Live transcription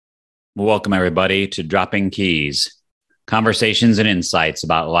Welcome, everybody, to Dropping Keys, conversations and insights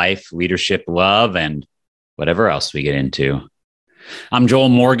about life, leadership, love, and whatever else we get into. I'm Joel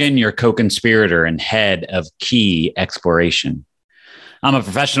Morgan, your co-conspirator and head of Key Exploration. I'm a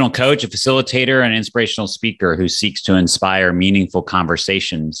professional coach, a facilitator, and inspirational speaker who seeks to inspire meaningful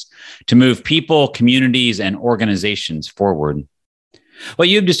conversations to move people, communities, and organizations forward. What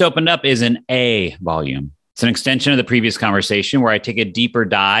you've just opened up is an A volume. It's an extension of the previous conversation where I take a deeper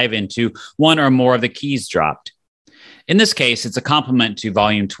dive into one or more of the keys dropped. In this case, it's a complement to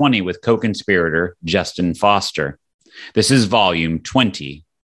Volume 20 with co-conspirator Justin Foster. This is Volume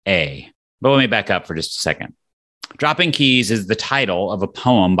 20A. But let me back up for just a second. Dropping Keys is the title of a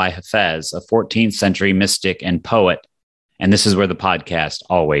poem by Hafez, a 14th century mystic and poet. And this is where the podcast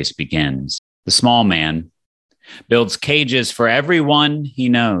always begins. The small man builds cages for everyone he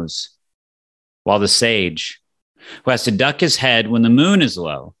knows, while the sage, who has to duck his head when the moon is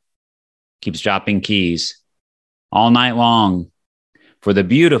low, keeps dropping keys all night long for the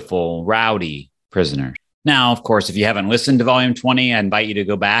beautiful, rowdy prisoners. Now, of course, if you haven't listened to Volume 20, I invite you to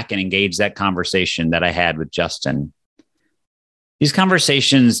go back and engage that conversation that I had with Justin. These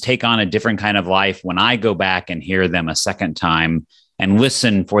conversations take on a different kind of life when I go back and hear them a second time and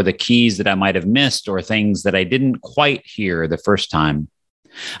listen for the keys that I might have missed or things that I didn't quite hear the first time.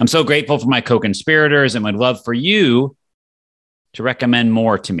 I'm so grateful for my co-conspirators and would love for you to recommend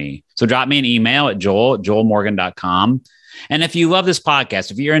more to me. So drop me an email at joel@joelmorgan.com. And if you love this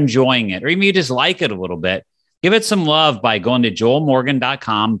podcast, if you're enjoying it, or even you just like it a little bit, give it some love by going to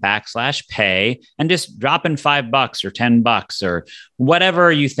joelmorgan.com/pay and just dropping $5 or $10 or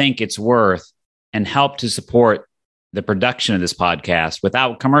whatever you think it's worth and help to support the production of this podcast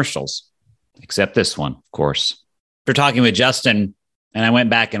without commercials, except this one, of course. After talking with Justin, and I went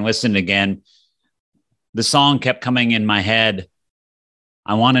back and listened again, the song kept coming in my head.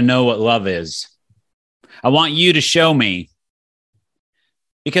 I want to know what love is. I want you to show me.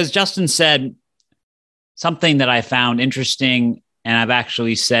 Because Justin said something that I found interesting, and I've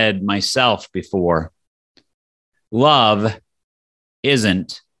actually said myself before. Love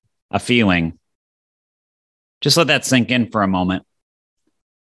isn't a feeling. Just let that sink in for a moment.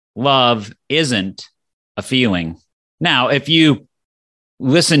 Love isn't a feeling. Now, if you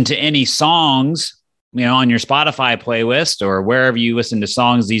listen to any songs, on your Spotify playlist or wherever you listen to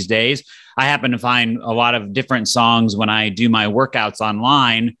songs these days, I happen to find a lot of different songs when I do my workouts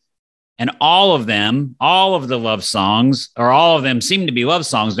online. And all of the love songs, or all of them seem to be love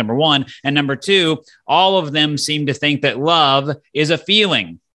songs, number one. And number two, all of them seem to think that love is a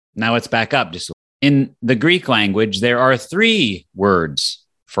feeling. Now let's back up. Just in the Greek language, there are 3 words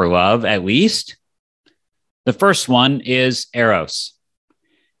for love, at least. The first one is eros.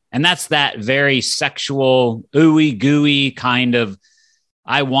 And that's that very sexual, ooey gooey kind of,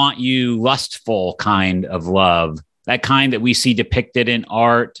 I want you, lustful kind of love. That kind that we see depicted in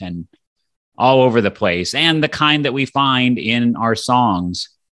art and all over the place, and the kind that we find in our songs.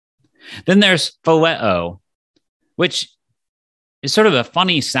 Then there's phileo, which is sort of a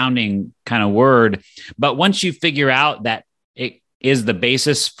funny sounding kind of word. But once you figure out that it is the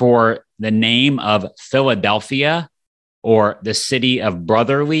basis for the name of Philadelphia, or the city of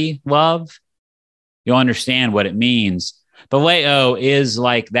brotherly love, you'll understand what it means. Phileo is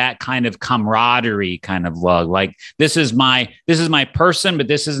like that kind of camaraderie kind of love. Like this is my person, but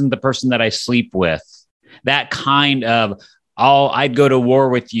this isn't the person that I sleep with. That kind of, I'd go to war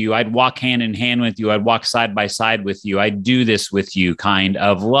with you. I'd walk hand in hand with you. I'd walk side by side with you. I'd do this with you kind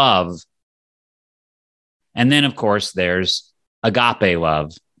of love. And then, of course, there's agape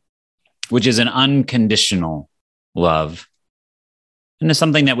love, which is an unconditional love. And it's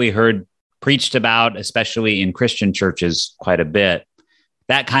something that we heard preached about, especially in Christian churches, quite a bit.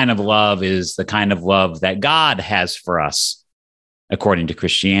 That kind of love is the kind of love that God has for us, according to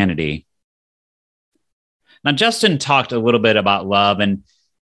Christianity. Now, Justin talked a little bit about love, and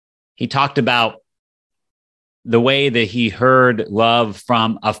he talked about the way that he heard love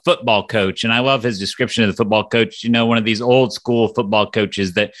from a football coach. And I love his description of the football coach, one of these old school football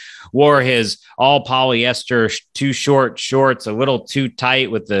coaches that wore his all polyester, too short shorts, a little too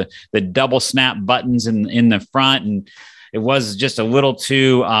tight with the double snap buttons in the front. And it was just a little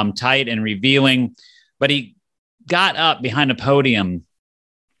too tight and revealing. But he got up behind a podium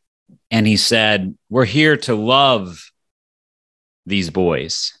and he said, "We're here to love these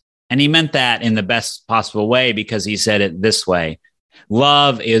boys." And he meant that in the best possible way, because he said it this way: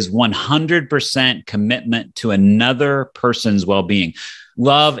 love is 100% commitment to another person's well-being.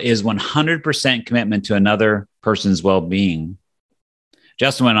 Love is 100% commitment to another person's well-being.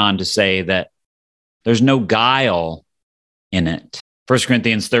 Justin went on to say that there's no guile in it. 1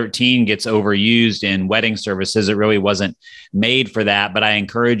 Corinthians 13 gets overused in wedding services. It really wasn't made for that, but I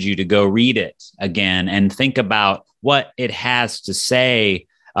encourage you to go read it again and think about what it has to say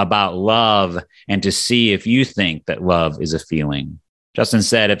about love and to see if you think that love is a feeling. Justin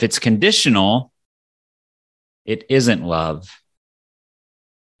said, if it's conditional, it isn't love.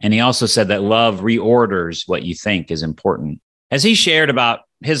 And he also said that love reorders what you think is important. As he shared about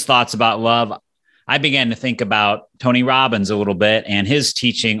his thoughts about love, I began to think about Tony Robbins a little bit and his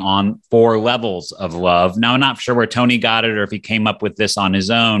teaching on 4 levels of love. Now, I'm not sure where Tony got it or if he came up with this on his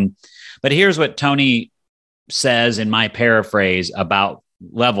own, but here's what Tony says in my paraphrase about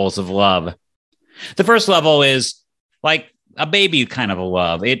levels of love. The first level is like a baby kind of a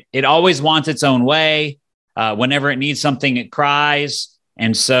love. It always wants its own way. Whenever it needs something, it cries.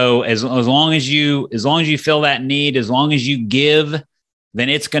 And so as long as you feel that need, as long as you give, then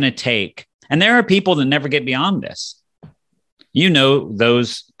it's going to take. And there are people that never get beyond this. You know,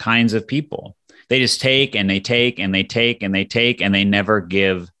 those kinds of people. They just take and they take and they take and they take and they never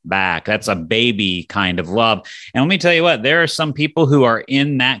give back. That's a baby kind of love. And let me tell you what, there are some people who are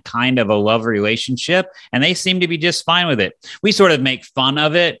in that kind of a love relationship and they seem to be just fine with it. We sort of make fun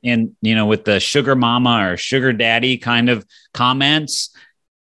of it with the sugar mama or sugar daddy kind of comments.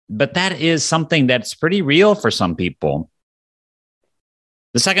 But that is something that's pretty real for some people.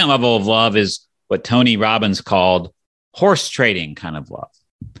 The second level of love is what Tony Robbins called horse trading kind of love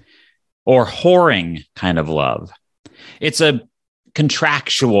or whoring kind of love. It's a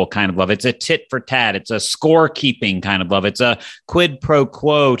contractual kind of love. It's a tit for tat. It's a scorekeeping kind of love. It's a quid pro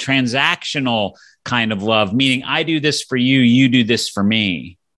quo transactional kind of love, meaning I do this for you, you do this for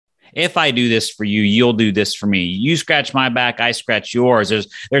me. If I do this for you, you'll do this for me. You scratch my back, I scratch yours.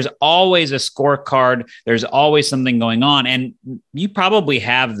 There's always a scorecard. There's always something going on. And you probably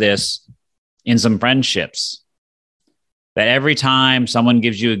have this in some friendships that every time someone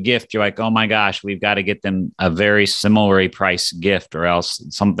gives you a gift, you're like, oh my gosh, we've got to get them a very similarly priced gift or else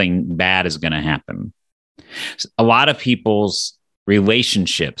something bad is going to happen. A lot of people's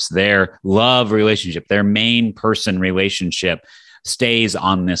relationships, their love relationship, their main person relationship stays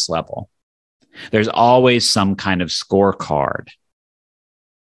on this level. There's always some kind of scorecard.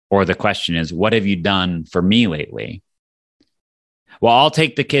 Or the question is, what have you done for me lately? Well, I'll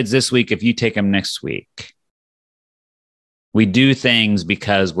take the kids this week if you take them next week. We do things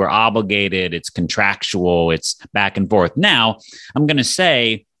because we're obligated. It's contractual. It's back and forth. Now, I'm going to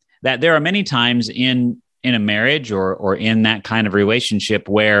say that there are many times in a marriage or in that kind of relationship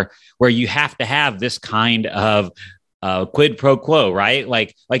where you have to have this kind of quid pro quo, right?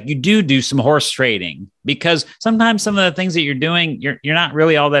 Like you do some horse trading because sometimes some of the things that you're doing, you're not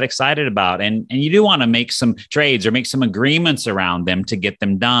really all that excited about. And you do want to make some trades or make some agreements around them to get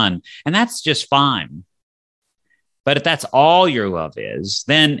them done. And that's just fine. But if that's all your love is,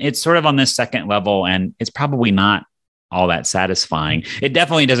 then it's sort of on this second level and it's probably not all that satisfying. It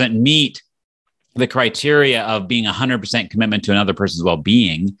definitely doesn't meet the criteria of being 100% commitment to another person's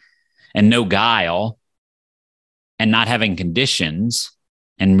well-being and no guile, and not having conditions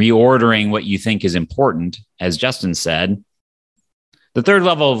and reordering what you think is important, as Justin said. The third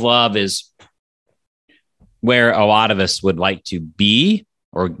level of love is where a lot of us would like to be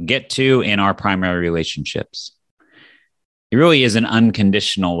or get to in our primary relationships. It really is an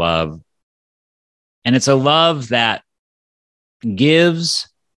unconditional love. And it's a love that gives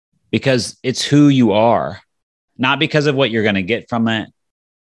because it's who you are, not because of what you're going to get from it,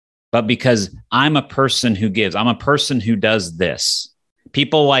 but because I'm a person who gives. I'm a person who does this.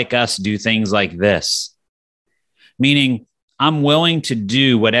 People like us do things like this, meaning I'm willing to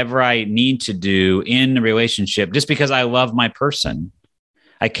do whatever I need to do in the relationship just because I love my person.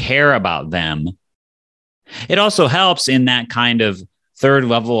 I care about them. It also helps in that kind of third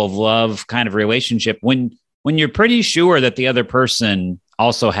level of love kind of relationship when you're pretty sure that the other person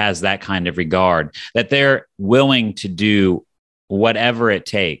also has that kind of regard, that they're willing to do whatever it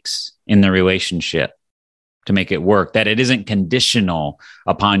takes in the relationship to make it work, that it isn't conditional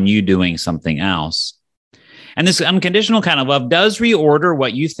upon you doing something else. And this unconditional kind of love does reorder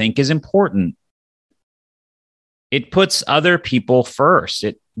what you think is important. It puts other people first.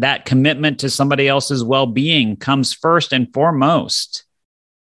 That commitment to somebody else's well-being comes first and foremost.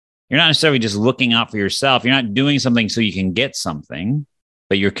 You're not necessarily just looking out for yourself. You're not doing something so you can get something,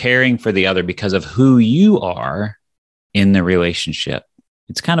 but you're caring for the other because of who you are in the relationship.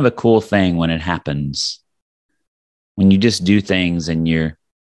 It's kind of a cool thing when it happens, when you just do things and you're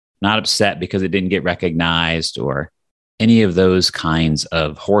not upset because it didn't get recognized or any of those kinds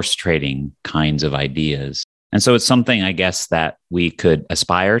of horse trading kinds of ideas. And so it's something, I guess, that we could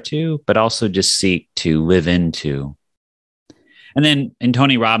aspire to, but also just seek to live into. And then in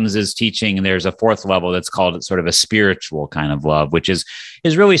Tony Robbins' teaching, there's a fourth level that's called sort of a spiritual kind of love, which is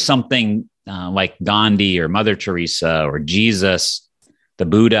really something like Gandhi or Mother Teresa or Jesus, the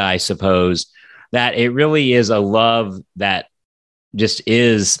Buddha, I suppose, that it really is a love that just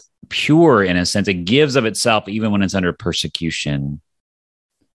is pure in a sense. It gives of itself even when it's under persecution.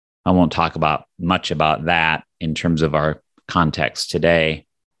 I won't talk much about that in terms of our context today.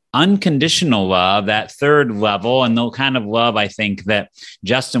 Unconditional love, that third level, and the kind of love I think that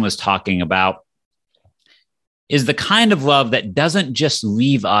Justin was talking about, is the kind of love that doesn't just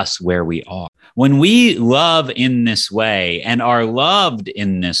leave us where we are. When we love in this way and are loved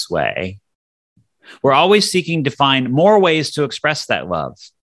in this way, we're always seeking to find more ways to express that love.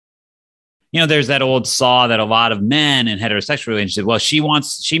 There's that old saw that a lot of men in heterosexual relationships, well,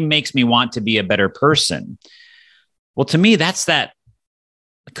 she makes me want to be a better person. Well, to me,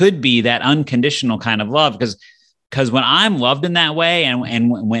 could be that unconditional kind of love, because when I'm loved in that way, and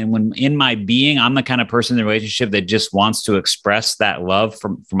when in my being, I'm the kind of person in the relationship that just wants to express that love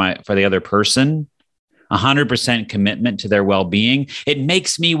for the other person, 100% commitment to their well-being, it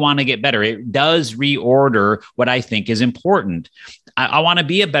makes me want to get better. It does reorder what I think is important. I want to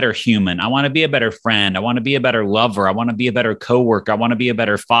be a better human. I want to be a better friend. I want to be a better lover. I want to be a better coworker. I want to be a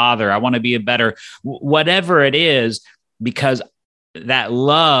better father. I want to be a better whatever it is, because that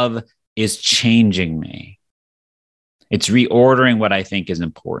love is changing me. It's reordering what I think is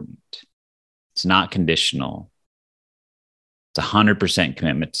important. It's not conditional. It's 100%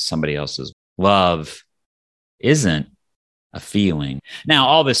 commitment to somebody else's. Love isn't a feeling. Now,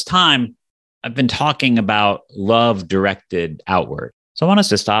 all this time, I've been talking about love directed outward. So I want us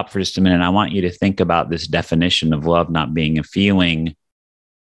to stop for just a minute. I want you to think about this definition of love not being a feeling,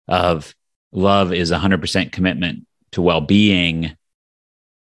 of love is 100% commitment to well-being,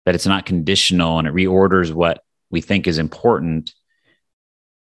 that it's not conditional and it reorders what we think is important.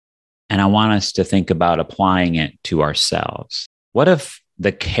 And I want us to think about applying it to ourselves. What if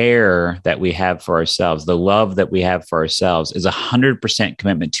the care that we have for ourselves, the love that we have for ourselves, is 100%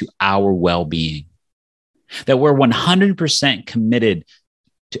 commitment to our well-being? That we're 100% committed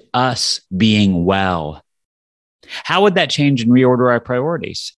to us being well. How would that change and reorder our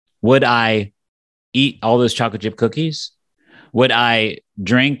priorities? Would I eat all those chocolate chip cookies? Would I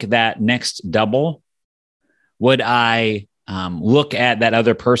drink that next double? Would I look at that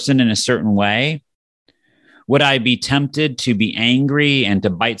other person in a certain way? Would I be tempted to be angry and to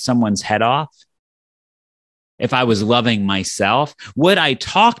bite someone's head off? If I was loving myself, would I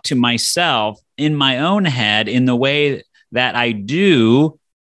talk to myself in my own head in the way that I do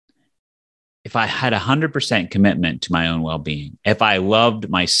if I had 100% commitment to my own well-being, if I loved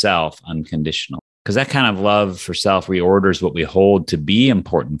myself unconditionally? Because that kind of love for self reorders what we hold to be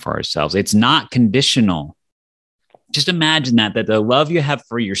important for ourselves. It's not conditional. Just imagine that the love you have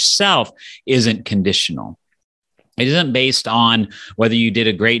for yourself isn't conditional. It isn't based on whether you did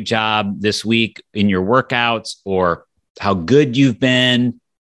a great job this week in your workouts, or how good you've been,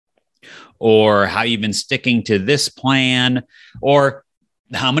 or how you've been sticking to this plan, or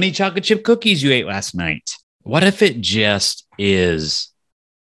how many chocolate chip cookies you ate last night. What if it just is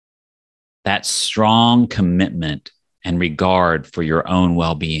that strong commitment and regard for your own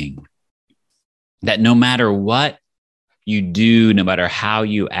well-being? That no matter what you do, no matter how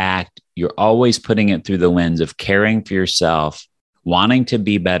you act, you're always putting it through the lens of caring for yourself, wanting to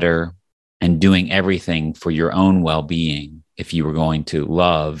be better, and doing everything for your own well-being. If you were going to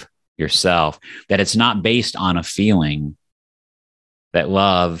love yourself, that it's not based on a feeling, that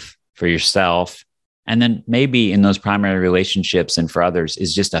love for yourself, and then maybe in those primary relationships and for others,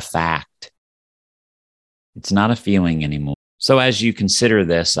 is just a fact. It's not a feeling anymore. So as you consider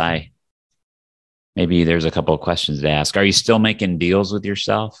this, maybe there's a couple of questions to ask. Are you still making deals with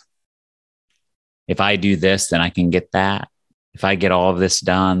yourself? If I do this, then I can get that. If I get all of this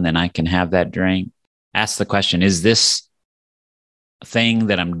done, then I can have that drink. Ask the question, is this thing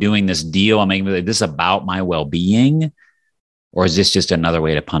that I'm doing, this deal I'm making, is this about my well-being? Or is this just another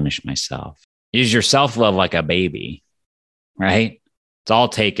way to punish myself? Is your self-love like a baby, right? It's all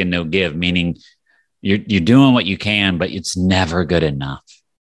take and no give, meaning you're doing what you can, but it's never good enough.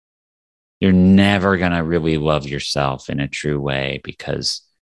 You're never going to really love yourself in a true way because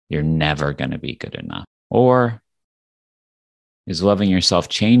you're never going to be good enough. Or is loving yourself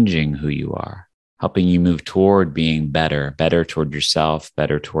changing who you are, helping you move toward being better toward yourself,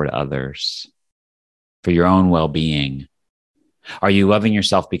 better toward others, for your own well-being? Are you loving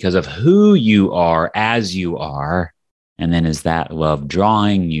yourself because of who you are as you are? And then is that love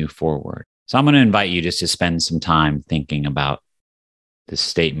drawing you forward? So I'm going to invite you just to spend some time thinking about this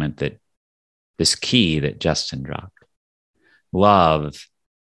statement, that this key that Justin dropped. love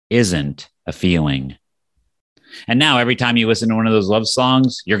isn't a feeling. And now every time you listen to one of those love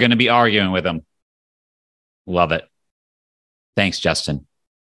songs, you're going to be arguing with them. Love it. Thanks, Justin.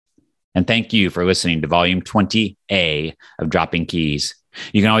 And thank you for listening to Volume 20A of Dropping Keys.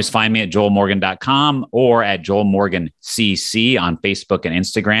 You can always find me at joelmorgan.com or at joelmorgancc on Facebook and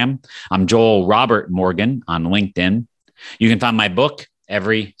Instagram. I'm Joel Robert Morgan on LinkedIn. You can find my book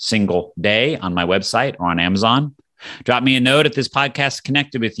every single day on my website or on Amazon. Drop me a note if this podcast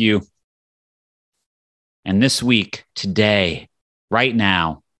connected with you. And this week, today, right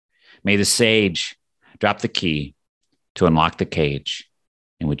now, may the sage drop the key to unlock the cage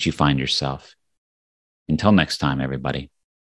in which you find yourself. Until next time, everybody.